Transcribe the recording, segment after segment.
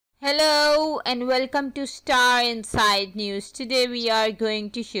Hello and welcome to Star Inside News. Today we are going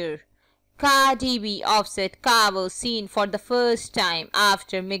to share Cardi B Offset Quavo seen for the first time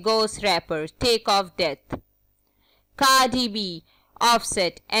after Migos rapper Takeoff death. Cardi B,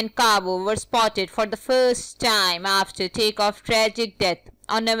 Offset and Quavo were spotted for the first time after Takeoff's tragic death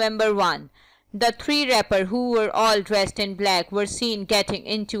on November 1. The three rappers, who were all dressed in black, were seen getting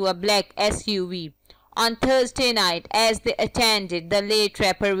into a black SUV on Thursday night as they attended the late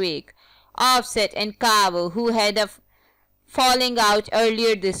rapper wake. Offset and Quavo, who had a falling out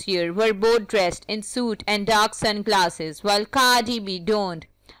earlier this year, were both dressed in suit and dark sunglasses, while Cardi B donned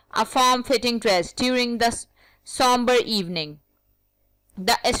a form-fitting dress during the somber evening.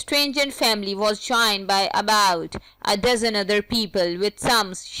 The estranged family was joined by about a dozen other people, with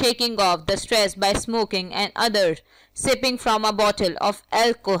some shaking off the stress by smoking and others sipping from a bottle of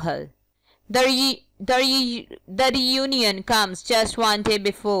alcohol. The reunion comes just one day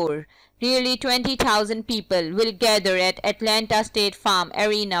before nearly 20,000 people will gather at Atlanta State Farm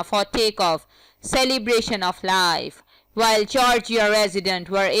Arena for Takeoff celebration of life. While Georgia residents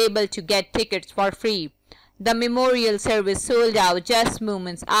were able to get tickets for free, the memorial service sold out just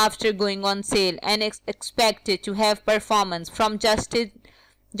moments after going on sale and is expected to have performance from Justin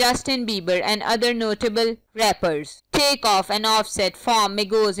Bieber and other notable rappers. Takeoff and Offset formed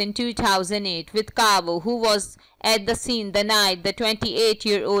Migos in 2008 with Quavo, who was at the scene the night the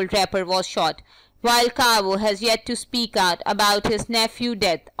 28-year-old rapper was shot. While Quavo has yet to speak out about his nephew's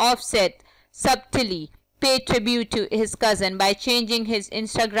death, Offset subtly paid tribute to his cousin by changing his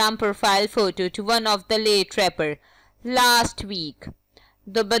Instagram profile photo to one of the late rapper. Last week,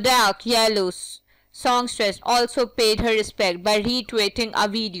 the Bodak Yellow songstress also paid her respect by retweeting a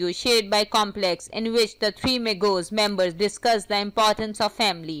video shared by Complex in which the three Migos members discussed the importance of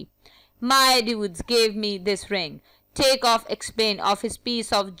family. "My dudes gave me this ring," Takeoff explained of his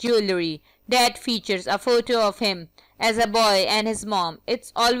piece of jewelry that features a photo of him as a boy and his mom.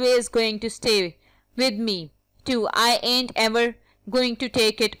 "It's always going to stay with me too. I ain't ever going to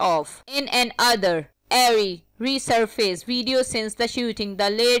take it off." In another airy resurfaced video since the shooting, the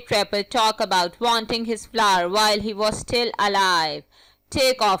late rapper talked about wanting his flower while he was still alive.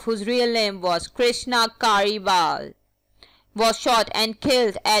 Takeoff, whose real name was Krishna Karibal, was shot and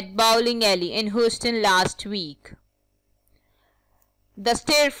killed at bowling alley in Houston last week. The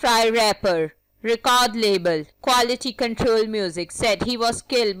stir-fry rapper record label Quality Control Music said he was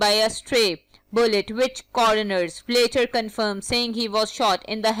killed by a stray bullet, which coroners later confirmed, saying he was shot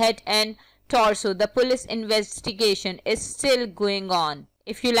in the head and torso. The police investigation is still going on.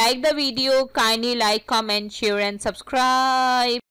 If you like the video, kindly like, comment, share and subscribe.